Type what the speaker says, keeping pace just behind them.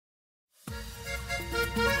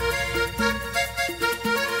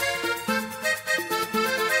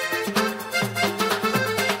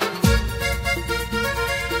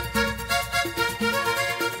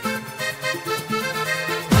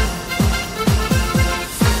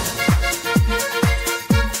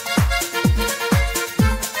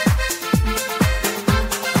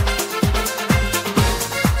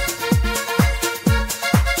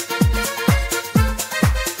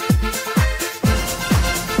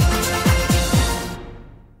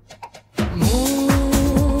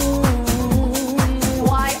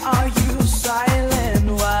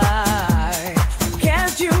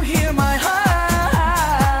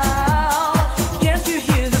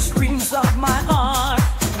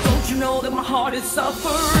heart is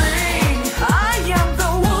suffering. I am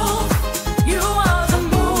the wolf, you are the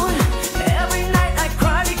moon. Every night I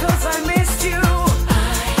cry because I missed you.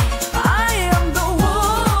 I am the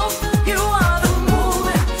wolf, you are the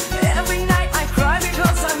moon. Every night I cry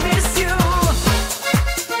because I miss you.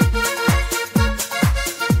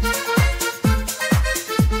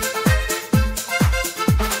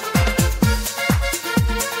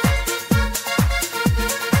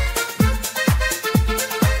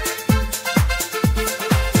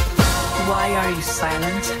 Why are you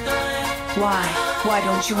silent? Why? Why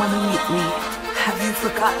don't you want to meet me? Have you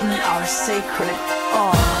forgotten our sacred,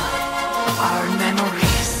 our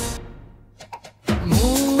memories?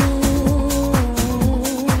 Moon,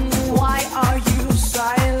 why are you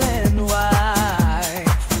silent? Why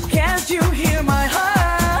can't you hear my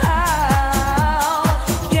howl?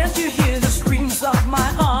 Can't you hear the screams of my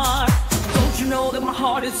heart? Don't you know that my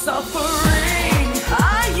heart is suffering?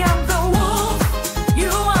 I am the wolf,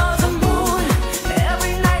 you are the moon.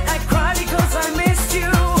 Every night I cry because I missed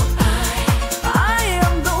you. I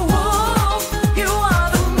am the wolf, you are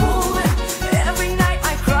the moon. Every night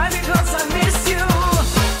I cry because I miss you.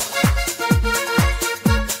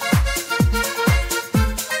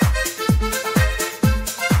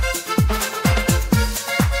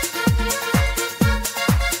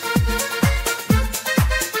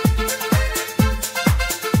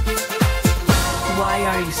 Why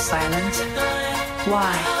are you silent?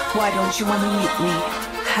 Why? Why don't you want to meet me?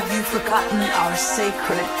 Have you forgotten our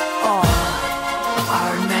sacred,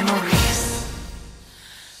 our memories?